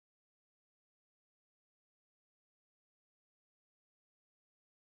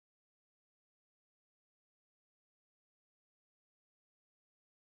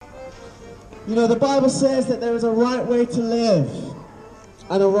You know, the Bible says that there is a right way to live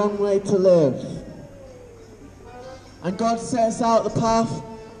and a wrong way to live. And God sets out the path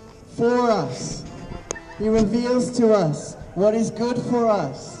for us. He reveals to us what is good for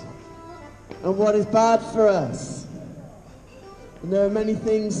us and what is bad for us. And there are many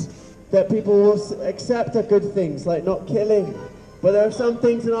things that people will accept are good things, like not killing. But there are some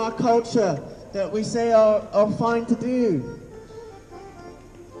things in our culture that we say are fine to do.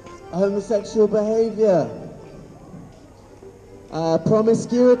 Homosexual behavior,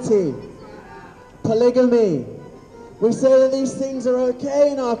 promiscuity, polygamy. We say that these things are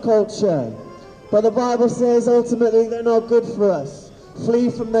okay in our culture, but the Bible says ultimately they're not good for us. Flee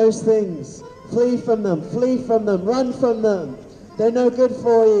from those things. Flee from them. Flee from them. Run from them. They're no good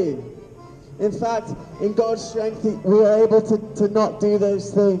for you. In fact, in God's strength, we are able to not do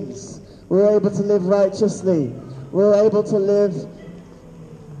those things. We're able to live righteously. We're able to live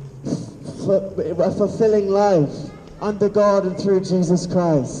a fulfilling life under God and through Jesus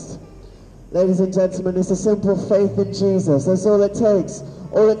Christ. Ladies and gentlemen, it's a simple faith in Jesus. That's all it takes.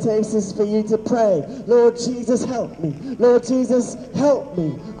 All it takes is for you to pray, Lord Jesus, help me. Lord Jesus, help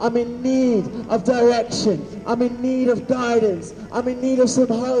me. I'm in need of direction. I'm in need of guidance. I'm in need of some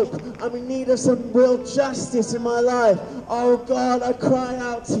hope. I'm in need of some real justice in my life. Oh God, I cry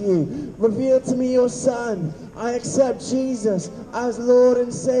out to you. Reveal to me your Son. I accept Jesus as Lord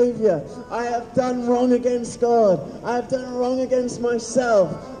and Savior. I have done wrong against God. I have done wrong against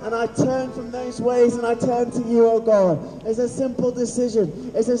myself. And I turn from those ways and I turn to you, oh God. It's a simple decision.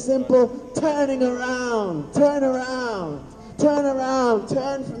 It's a simple turning around. Turn around. Turn around.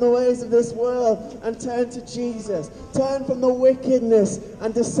 Turn from the ways of this world and turn to Jesus. Turn from the wickedness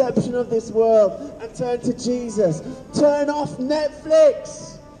and deception of this world and turn to Jesus. Turn off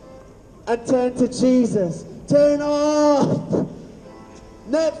Netflix and turn to Jesus. Turn off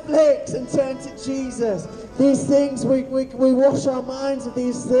Netflix and turn to Jesus. These things, we wash our minds of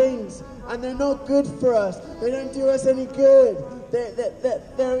these things, and they're not good for us. They don't do us any good.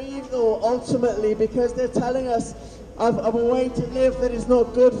 They're evil, ultimately, because they're telling us of a way to live that is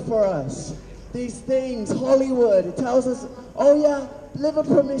not good for us. These things, Hollywood, it tells us, oh yeah, live a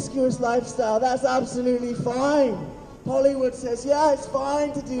promiscuous lifestyle. That's absolutely fine. Hollywood says, yeah, it's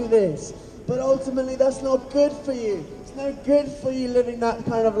fine to do this. But ultimately, that's not good for you. It's no good for you living that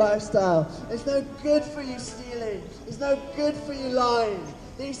kind of lifestyle. It's no good for you stealing. It's no good for you lying.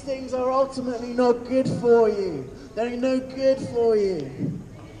 These things are ultimately not good for you. They're no good for you.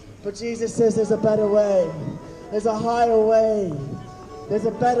 But Jesus says there's a better way. There's a higher way. There's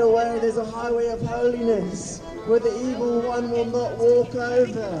a better way. There's a highway of holiness where the evil one will not walk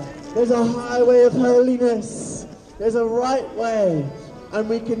over. There's a highway of holiness. There's a right way. And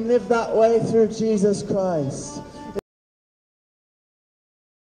we can live that way through Jesus Christ.